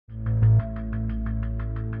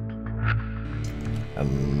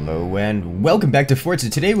Hello and welcome back to Forza.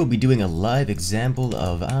 Today we'll be doing a live example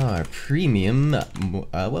of our premium,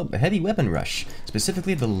 heavy weapon rush,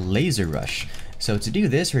 specifically the laser rush. So to do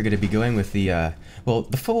this, we're going to be going with the,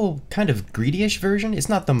 the full kind of greedy-ish version. It's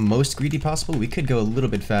not the most greedy possible. We could go a little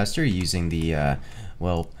bit faster using the,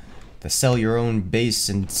 the sell your own base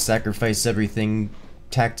and sacrifice everything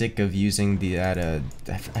tactic of using the, I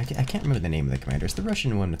can't remember the name of the commander. It's the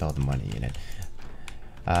Russian one with all the money in it.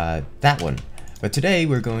 That one. But today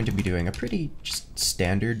we're going to be doing a pretty just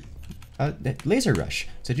standard laser rush.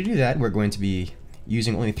 So to do that, we're going to be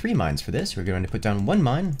using only 3 mines for this. We're going to put down 1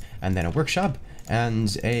 mine, and then a workshop, and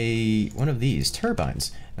one of these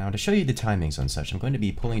turbines. Now to show you the timings on such, I'm going to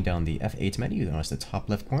be pulling down the F8 menu. You'll notice the top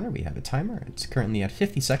left corner, we have a timer. It's currently at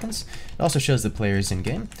 50 seconds. It also shows the players in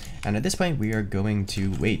game. And at this point, we are going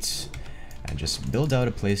to wait and just build out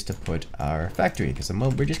a place to put our factory, because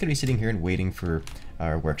we're just going to be sitting here and waiting for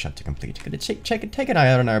our workshop to complete. Gonna take an eye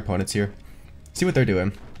out on our opponents here, see what they're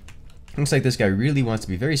doing. Looks like this guy really wants to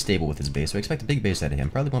be very stable with his base, so I expect a big base out of him.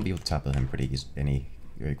 Probably won't be able to topple him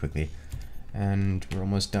very quickly. And we're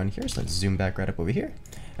almost done here, so let's zoom back right up over here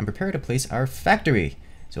and prepare to place our factory.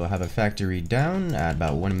 So we'll have a factory down at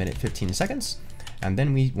about 1 minute 15 seconds. And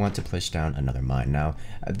then we want to push down another mine. Now,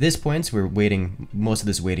 at this point, we're waiting. Most of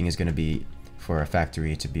this waiting is going to be for our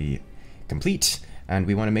factory to be complete, and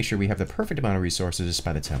we want to make sure we have the perfect amount of resources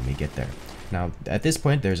by the time we get there. Now, at this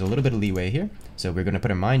point, there's a little bit of leeway here, so we're going to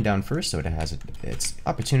put a mine down first, so it has its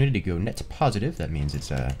opportunity to go net positive. That means it's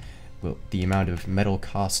the amount of metal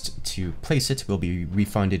cost to place it will be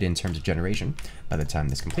refunded in terms of generation by the time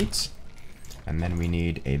this completes. And then we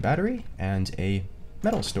need a battery and a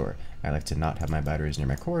metal store. I like to not have my batteries near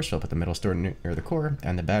my core, so I'll put the metal store near the core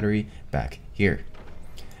and the battery back here.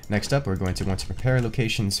 Next up, we're going to want to prepare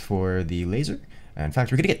locations for the laser. In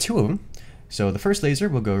fact, we're going to get 2 of them. So the first laser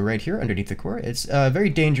will go right here underneath the core. It's a very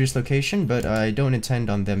dangerous location, but I don't intend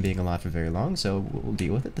on them being alive for very long, so we'll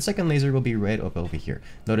deal with it. The second laser will be right up over here.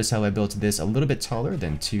 Notice how I built this a little bit taller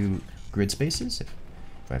than 2 grid spaces. If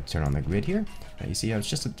I turn on the grid here, you see how it's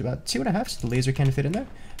just about 2.5, so the laser can fit in there.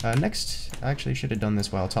 Next, I actually should have done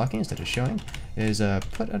this while talking instead of showing, is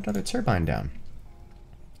put another turbine down.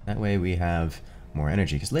 That way we have more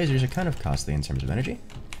energy, because lasers are kind of costly in terms of energy.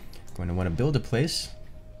 Going to want to build a place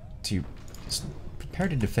to prepare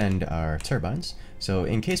to defend our turbines. So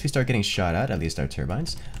in case we start getting shot at least our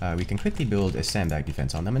turbines, we can quickly build a sandbag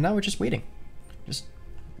defense on them, and now we're just waiting. Just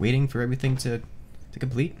waiting for everything to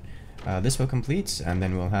complete. This will complete, and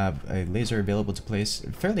then we'll have a laser available to place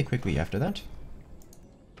fairly quickly after that.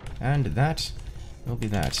 And that will be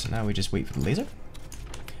that. Now we just wait for the laser.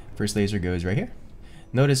 First laser goes right here.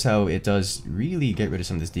 Notice how it does really get rid of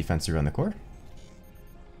some of this defense around the core.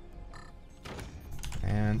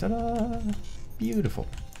 And ta-da! Beautiful.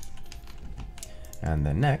 And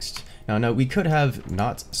then next, now we could have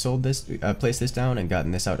not sold this, placed this down and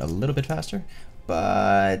gotten this out a little bit faster,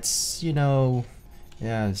 but you know,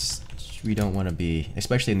 yeah, we don't want to be,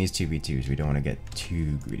 especially in these 2v2s, we don't want to get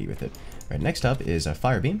too greedy with it. Right, next up is a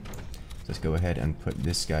fire beam. Let's go ahead and put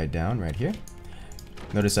this guy down right here.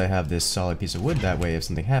 Notice I have this solid piece of wood, that way if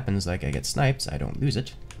something happens, like I get sniped, I don't lose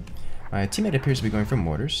it. My teammate appears to be going for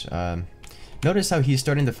mortars. Notice how he's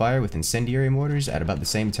starting to fire with incendiary mortars at about the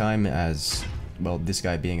same time as, well, this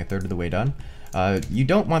guy being a third of the way done. You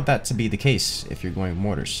don't want that to be the case if you're going with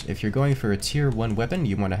mortars. If you're going for a tier 1 weapon,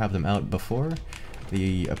 you want to have them out before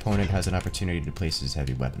the opponent has an opportunity to place his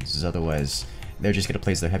heavy weapons, because otherwise they're just going to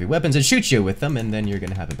place their heavy weapons and shoot you with them, and then you're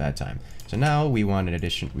going to have a bad time. So now we want an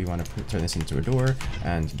addition, we want to turn this into a door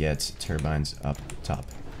and get turbines up top.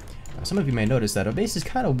 Some of you may notice that our base is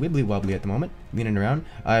kind of wibbly wobbly at the moment, leaning around.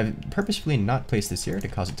 I've purposefully not placed this here to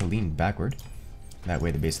cause it to lean backward. That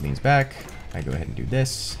way the base leans back. I go ahead and do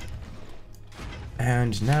this.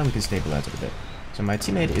 And now we can stabilize it a bit. So my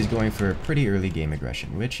teammate is going for pretty early game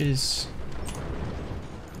aggression, which is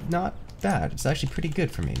not bad. It's actually pretty good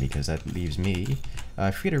for me, because that leaves me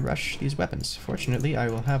free to rush these weapons. Fortunately, I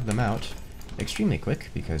will have them out extremely quick,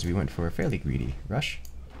 because we went for a fairly greedy rush.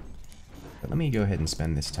 But let me go ahead and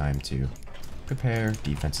spend this time to prepare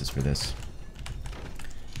defenses for this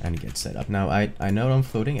and get set up. Now, I know I'm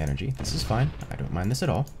floating energy. This is fine. I don't mind this at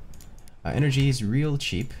all. Energy is real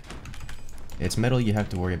cheap. It's metal you have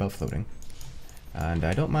to worry about floating. And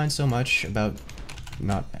I don't mind so much about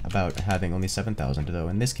having only 7,000, though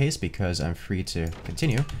in this case, because I'm free to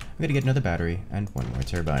continue, I'm going to get another battery and 1 more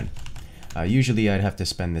turbine. Usually I'd have to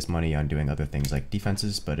spend this money on doing other things like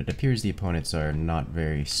defenses, but it appears the opponents are not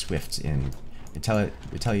very swift in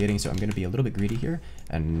retaliating, so I'm going to be a little bit greedy here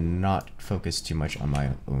and not focus too much on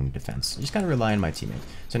my own defense. Just kind of rely on my teammate.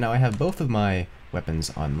 So now I have both of my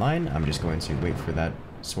weapons online. I'm just going to wait for that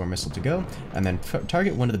swarm missile to go, and then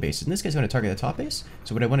target one of the bases. In this case, I'm going to target the top base.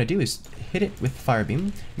 So what I want to do is hit it with fire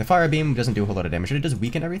beam. The fire beam doesn't do a whole lot of damage, it does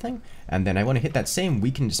weaken everything, and then I want to hit that same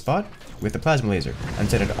weakened spot with the plasma laser and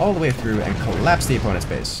send it all the way through and collapse the opponent's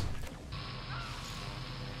base.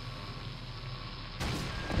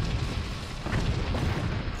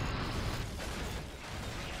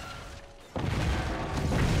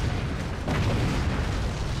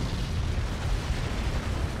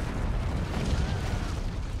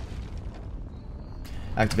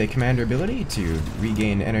 Activate commander ability to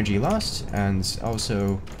regain energy lost, and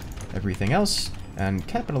also everything else, and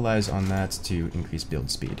capitalize on that to increase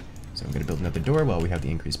build speed. So I'm going to build another door while we have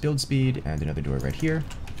the increased build speed, and another door right here,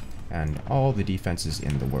 and all the defenses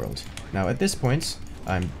in the world. Now at this point,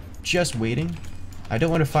 I'm just waiting. I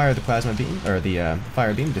don't want to fire the plasma beam, or the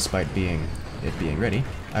fire beam, despite it being ready.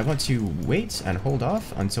 I want to wait and hold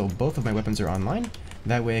off until both of my weapons are online.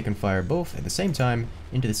 That way I can fire both at the same time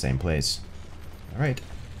into the same place. Alright,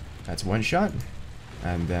 that's one shot,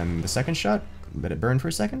 and then the second shot, let it burn for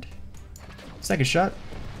a second. Second shot,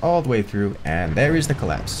 all the way through, and there is the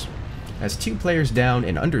collapse. That's 2 players down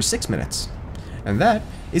in under 6 minutes. And that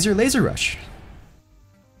is your laser rush.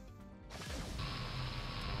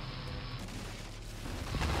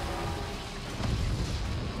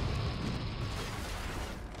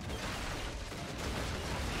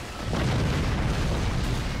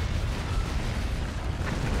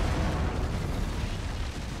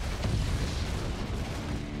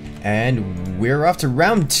 And we're off to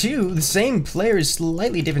round 2, the same players,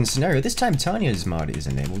 slightly different scenario. This time Tanya's mod is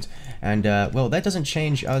enabled, and well, that doesn't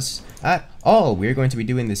change us at all. We're going to be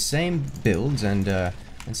doing the same builds and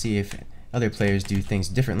see if other players do things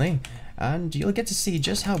differently. And you'll get to see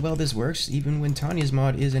just how well this works even when Tanya's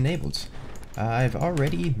mod is enabled. I've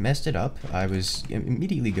already messed it up. I was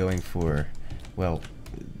immediately going for, well,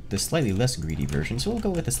 the slightly less greedy version, so we'll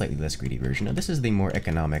go with the slightly less greedy version. Now this is the more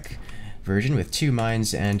economic version with 2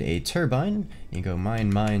 mines and a turbine. You go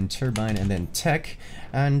mine, turbine, and then tech,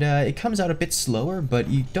 and it comes out a bit slower, but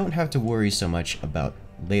you don't have to worry so much about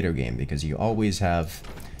later game because you always have,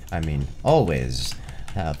 always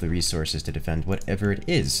have the resources to defend whatever it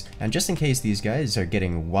is. And just in case these guys are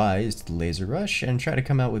getting wise to the laser rush and try to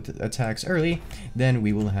come out with attacks early, then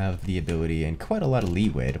we will have the ability and quite a lot of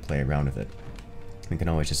leeway to play around with it. We can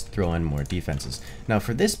always just throw in more defenses. Now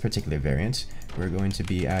for this particular variant, we're going to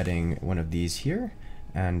be adding one of these here,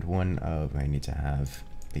 and one of, I need to have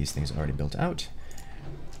these things already built out,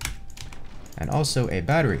 and also a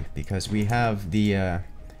battery, because we have the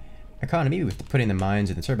economy with putting the mines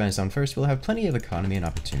and the turbines down first. We'll have plenty of economy and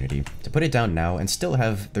opportunity to put it down now and still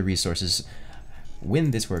have the resources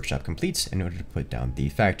when this workshop completes in order to put down the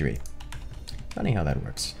factory. Funny how that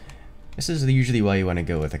works. This is usually why you want to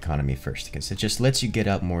go with economy first, because it just lets you get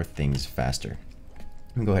out more things faster.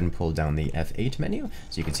 I'm going to go ahead and pull down the F8 menu,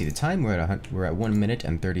 so you can see the time. We're at 1 minute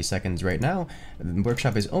and 30 seconds right now. The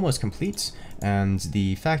workshop is almost complete, and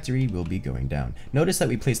the factory will be going down. Notice that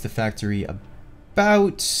we placed the factory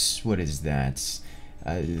about, what is that,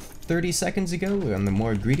 30 seconds ago on the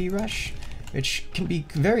more greedy rush, which can be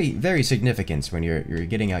very, very significant when you're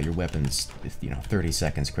getting out your weapons, 30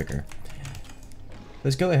 seconds quicker.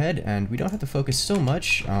 Let's go ahead, and we don't have to focus so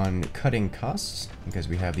much on cutting costs because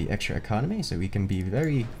we have the extra economy, so we can be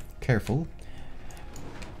very careful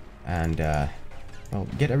and well,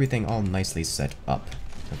 get everything all nicely set up.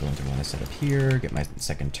 So I'm going to want to set up here, get my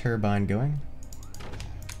second turbine going.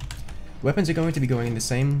 Weapons are going to be going in the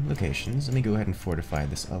same locations. Let me go ahead and fortify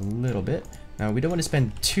this a little bit. Now, we don't want to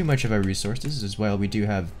spend too much of our resources, as well we do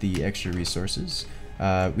have the extra resources.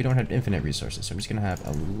 We don't have infinite resources, so I'm just going to have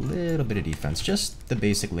a little bit of defense, just the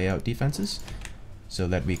basic layout defenses, so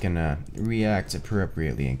that we can react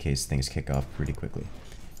appropriately in case things kick off pretty quickly,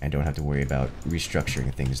 and don't have to worry about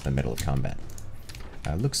restructuring things in the middle of combat.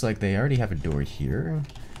 Looks like they already have a door here.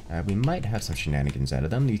 We might have some shenanigans out of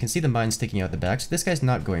them. You can see the mines sticking out the back, so this guy's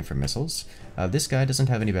not going for missiles. This guy doesn't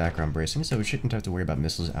have any background bracing, so we shouldn't have to worry about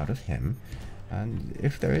missiles out of him. And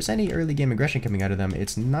if there is any early game aggression coming out of them,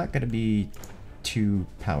 it's not going to be too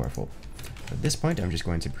powerful. At this point, I'm just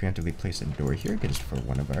going to preemptively place a door here, just for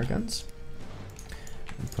one of our guns.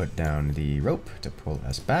 And put down the rope to pull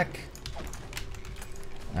us back.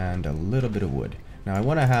 And a little bit of wood. Now I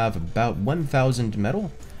want to have about 1,000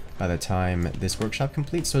 metal by the time this workshop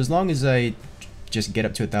completes, so as long as I just get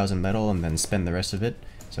up to 1,000 metal and then spend the rest of it,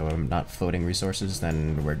 so I'm not floating resources,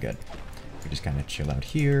 then we're good. We just kind of chill out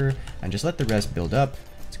here, and just let the rest build up,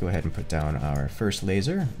 Let's go ahead and put down our first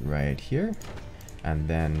laser right here, and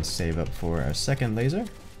then save up for our second laser,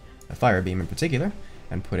 a fire beam in particular,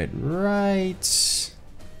 and put it right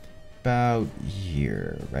about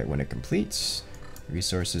here, right when it completes.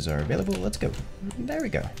 Resources are available. Let's go. There we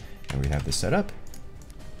go. And we have this set up.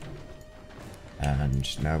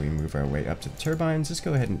 And now we move our way up to the turbines. Let's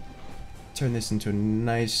go ahead and turn this into a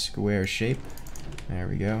nice square shape. There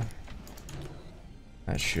we go.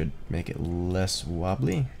 That should make it less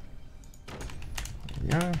wobbly. There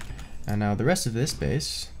we are. And now the rest of this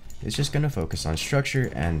base is just going to focus on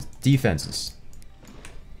structure and defenses.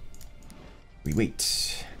 We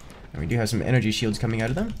wait. And we do have some energy shields coming out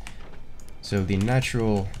of them. So the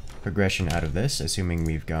natural progression out of this, assuming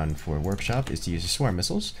we've gone for workshop, is to use the swarm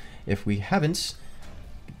missiles. If we haven't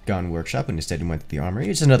gone workshop and instead went to the armory,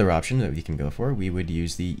 it's another option that we can go for. We would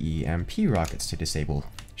use the EMP rockets to disable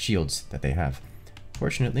shields that they have.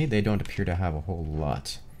 Fortunately, they don't appear to have a whole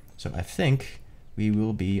lot. So I think we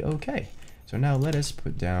will be okay. So now let us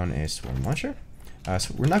put down a swarm launcher.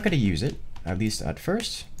 So we're not going to use it, at least at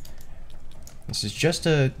first. This is just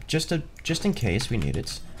in case we need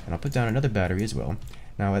it. And I'll put down another battery as well.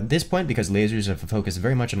 Now at this point, because lasers are focused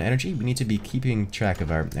very much on energy, we need to be keeping track of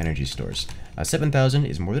our energy stores. 7,000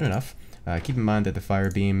 is more than enough. Keep in mind that the fire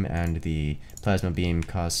beam and the plasma beam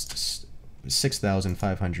costs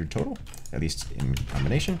 6,500 total, at least in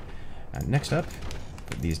combination. And next up,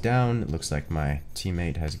 put these down. It looks like my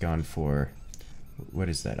teammate has gone for, what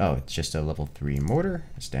is that? Oh, it's just a level 3 mortar,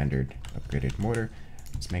 a standard upgraded mortar.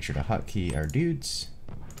 Let's make sure to hotkey our dudes.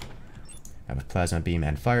 I have a plasma beam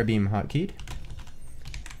and fire beam hotkeyed.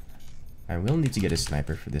 I will need to get a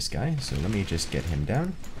sniper for this guy, so let me just get him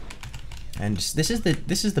down. And this is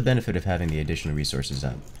the benefit of having the additional resources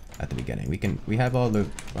up at the beginning. We have all the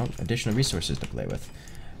additional resources to play with.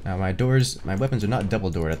 Now my weapons are not double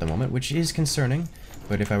doored at the moment, which is concerning.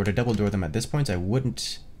 But if I were to double door them at this point, I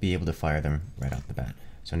wouldn't be able to fire them right off the bat.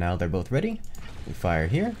 So now they're both ready. We fire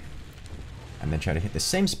here, and then try to hit the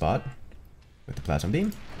same spot with the plasma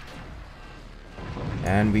beam.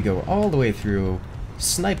 And we go all the way through,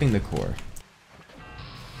 sniping the core.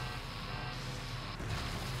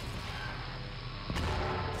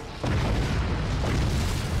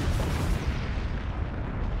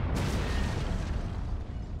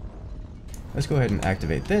 Let's go ahead and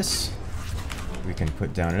activate this. We can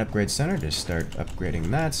put down an upgrade center to start upgrading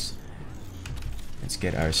that. Let's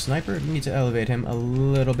get our sniper. We need to elevate him a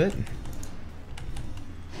little bit.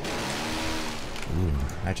 Ooh,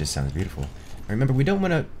 that just sounds beautiful. Remember, we don't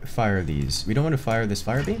want to fire these. We don't want to fire this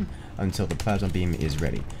fire beam until the plasma beam is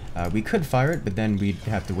ready. We could fire it, but then we'd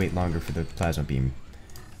have to wait longer for the plasma beam,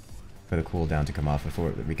 for the cooldown to come off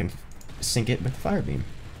before we can sync it with the fire beam.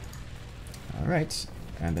 Alright,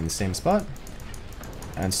 and then the same spot.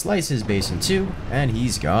 And slice his base in two, and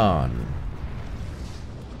he's gone.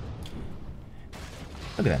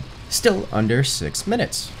 Look at that. Still under 6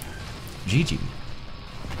 minutes. GG.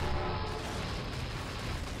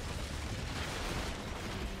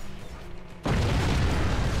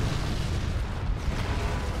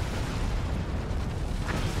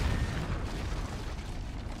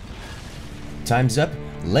 Time's up.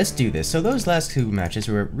 Let's do this. So those last two matches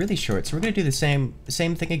were really short, so we're going to do the same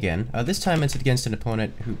thing again. This time it's against an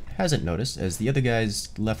opponent who hasn't noticed, as the other guys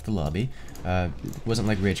left the lobby. It wasn't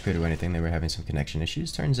like rage quit or anything, they were having some connection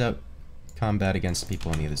issues. Turns out combat against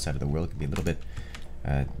people on the other side of the world can be a little bit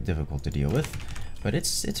difficult to deal with, but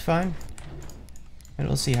it's fine. And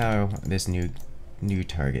we'll see how this new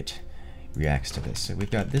target reacts to this. So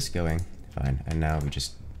we've got this going, fine, and now we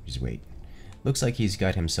just wait. Looks like he's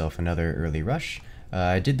got himself another early rush.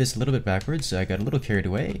 I did this a little bit backwards, I got a little carried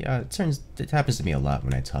away. It happens to me a lot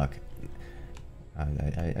when I talk.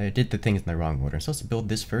 I did the things in the wrong order. I'm supposed to build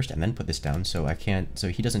this first and then put this down, so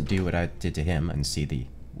he doesn't do what I did to him and see the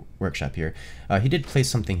workshop here. He did place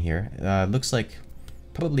something here. Looks like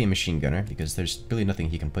probably a machine gunner, because there's really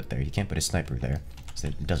nothing he can put there. He can't put a sniper there, so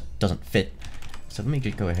it doesn't fit. So let me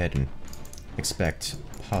just go ahead and expect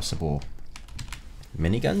possible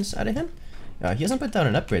miniguns out of him. He hasn't put down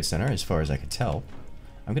an upgrade center, as far as I could tell.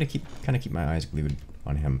 I'm gonna kind of keep my eyes glued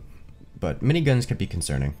on him, but miniguns could be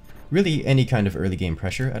concerning. Really, any kind of early game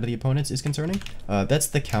pressure out of the opponents is concerning. That's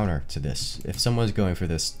the counter to this. If someone's going for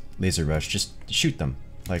this laser rush, just shoot them.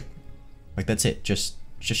 Like that's it. Just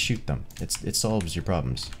shoot them. It solves your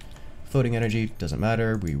problems. Floating energy doesn't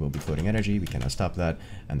matter. We will be floating energy. We cannot stop that.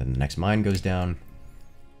 And then the next mine goes down.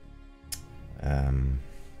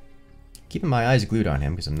 Keeping my eyes glued on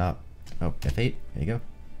him because I'm not. Oh, F8, there you go.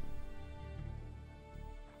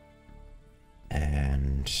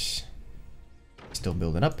 And still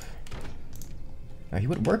building up. Now he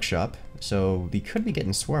would workshop, so we could be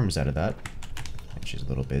getting swarms out of that, which is a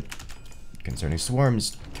little bit concerning.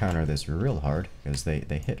 Swarms counter this real hard, because they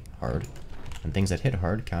hit hard. And things that hit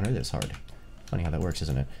hard counter this hard. Funny how that works,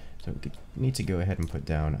 isn't it? So we need to go ahead and put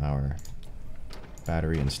down our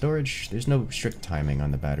battery and storage. There's no strict timing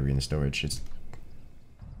on the battery and the storage. It's...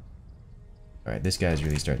 Alright, this guy's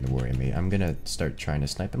really starting to worry me. I'm gonna start trying to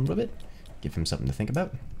snipe him a little bit. Give him something to think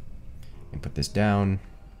about. And put this down.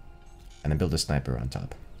 And then build a sniper on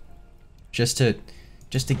top. Just to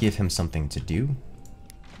give him something to do.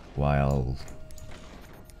 While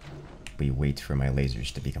we wait for my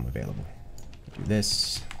lasers to become available. Do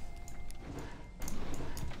this.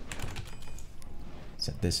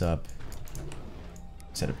 Set this up.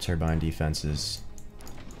 Set up turbine defenses.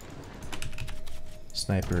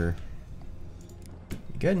 Sniper.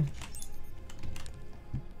 Good.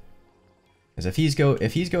 Because if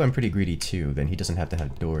he's going pretty greedy too, then he doesn't have to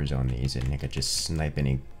have doors on these, and he could just snipe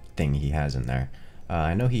anything he has in there.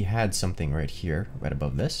 I know he had something right here, right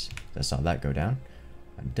above this. I saw that go down.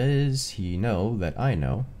 Does he know that I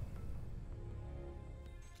know?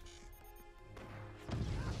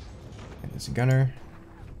 And there's a gunner.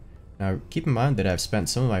 Now, keep in mind that I've spent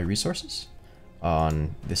some of my resources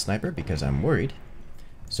on this sniper because I'm worried.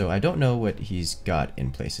 So I don't know what he's got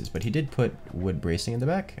in places, but he did put wood bracing in the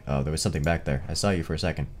back. Oh, there was something back there. I saw you for a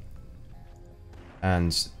second.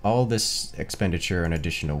 And all this expenditure on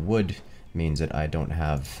additional wood means that I don't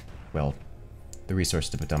have, well, the resource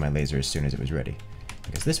to put down my laser as soon as it was ready.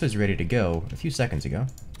 Because this was ready to go a few seconds ago,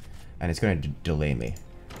 and it's going to delay me.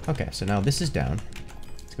 Okay, so now this is down.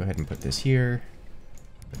 Let's go ahead and put this here,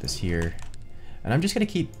 put this here, and I'm just going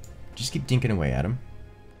to keep dinking away at him.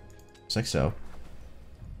 Just like so.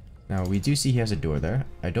 Now, we do see he has a door there.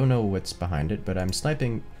 I don't know what's behind it, but I'm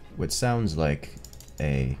sniping what sounds like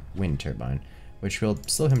a wind turbine, which will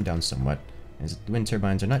slow him down somewhat, as wind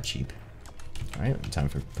turbines are not cheap. Alright, time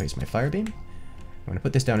to place my fire beam. I'm going to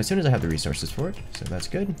put this down as soon as I have the resources for it, so that's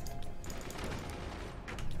good.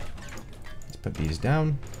 Let's put these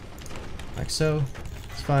down, like so.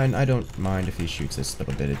 It's fine, I don't mind if he shoots this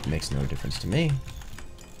little bit, it makes no difference to me.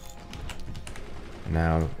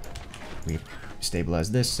 Now, we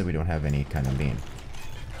stabilize this so we don't have any kind of beam.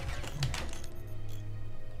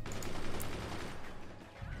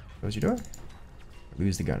 Close your door.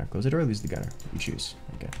 Lose the gunner. Close the door, lose the gunner. You choose.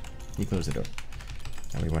 Okay. You close the door.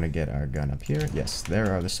 And we want to get our gun up here. Yes,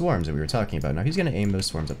 there are the swarms that we were talking about. Now he's going to aim those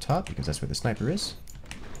swarms up top because that's where the sniper is.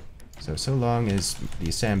 So long as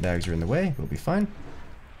these sandbags are in the way, we'll be fine.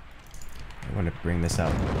 I want to bring this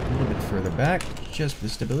out a little bit further back, just for the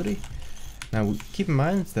stability. Now keep in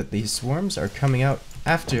mind that these swarms are coming out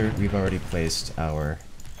after we've already placed our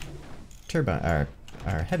turbine,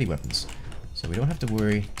 our heavy weapons. So we don't have to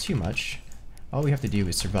worry too much. All we have to do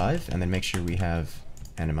is survive and then make sure we have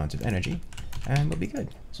an amount of energy, and we'll be good.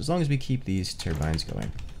 So as long as we keep these turbines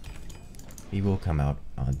going, we will come out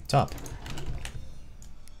on top.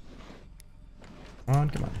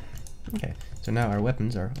 Come on. Okay, so now our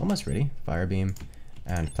weapons are almost ready. Fire beam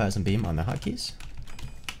and plasma beam on the hotkeys.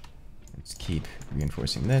 Let's keep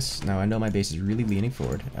reinforcing this. Now I know my base is really leaning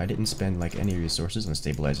forward. I didn't spend like any resources on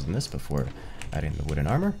stabilizing this before adding the wooden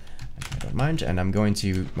armor. I don't mind, and I'm going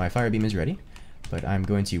to, my fire beam is ready, but I'm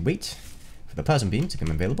going to wait for the plasma beam to come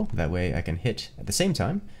available. That way I can hit at the same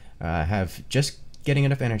time. Have just getting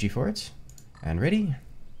enough energy for it. And ready.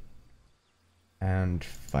 And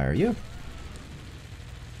fire you.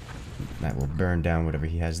 That will burn down whatever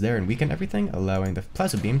he has there and weaken everything, allowing the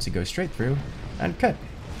plasma beam to go straight through and cut.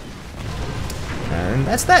 And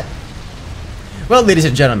that's that. Well, ladies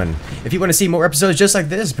and gentlemen, if you want to see more episodes just like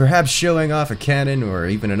this, perhaps showing off a cannon or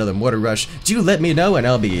even another mortar rush, do let me know and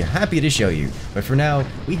I'll be happy to show you. But for now,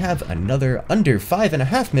 we have another under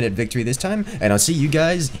 5.5 minute victory this time, and I'll see you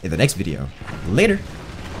guys in the next video. Later!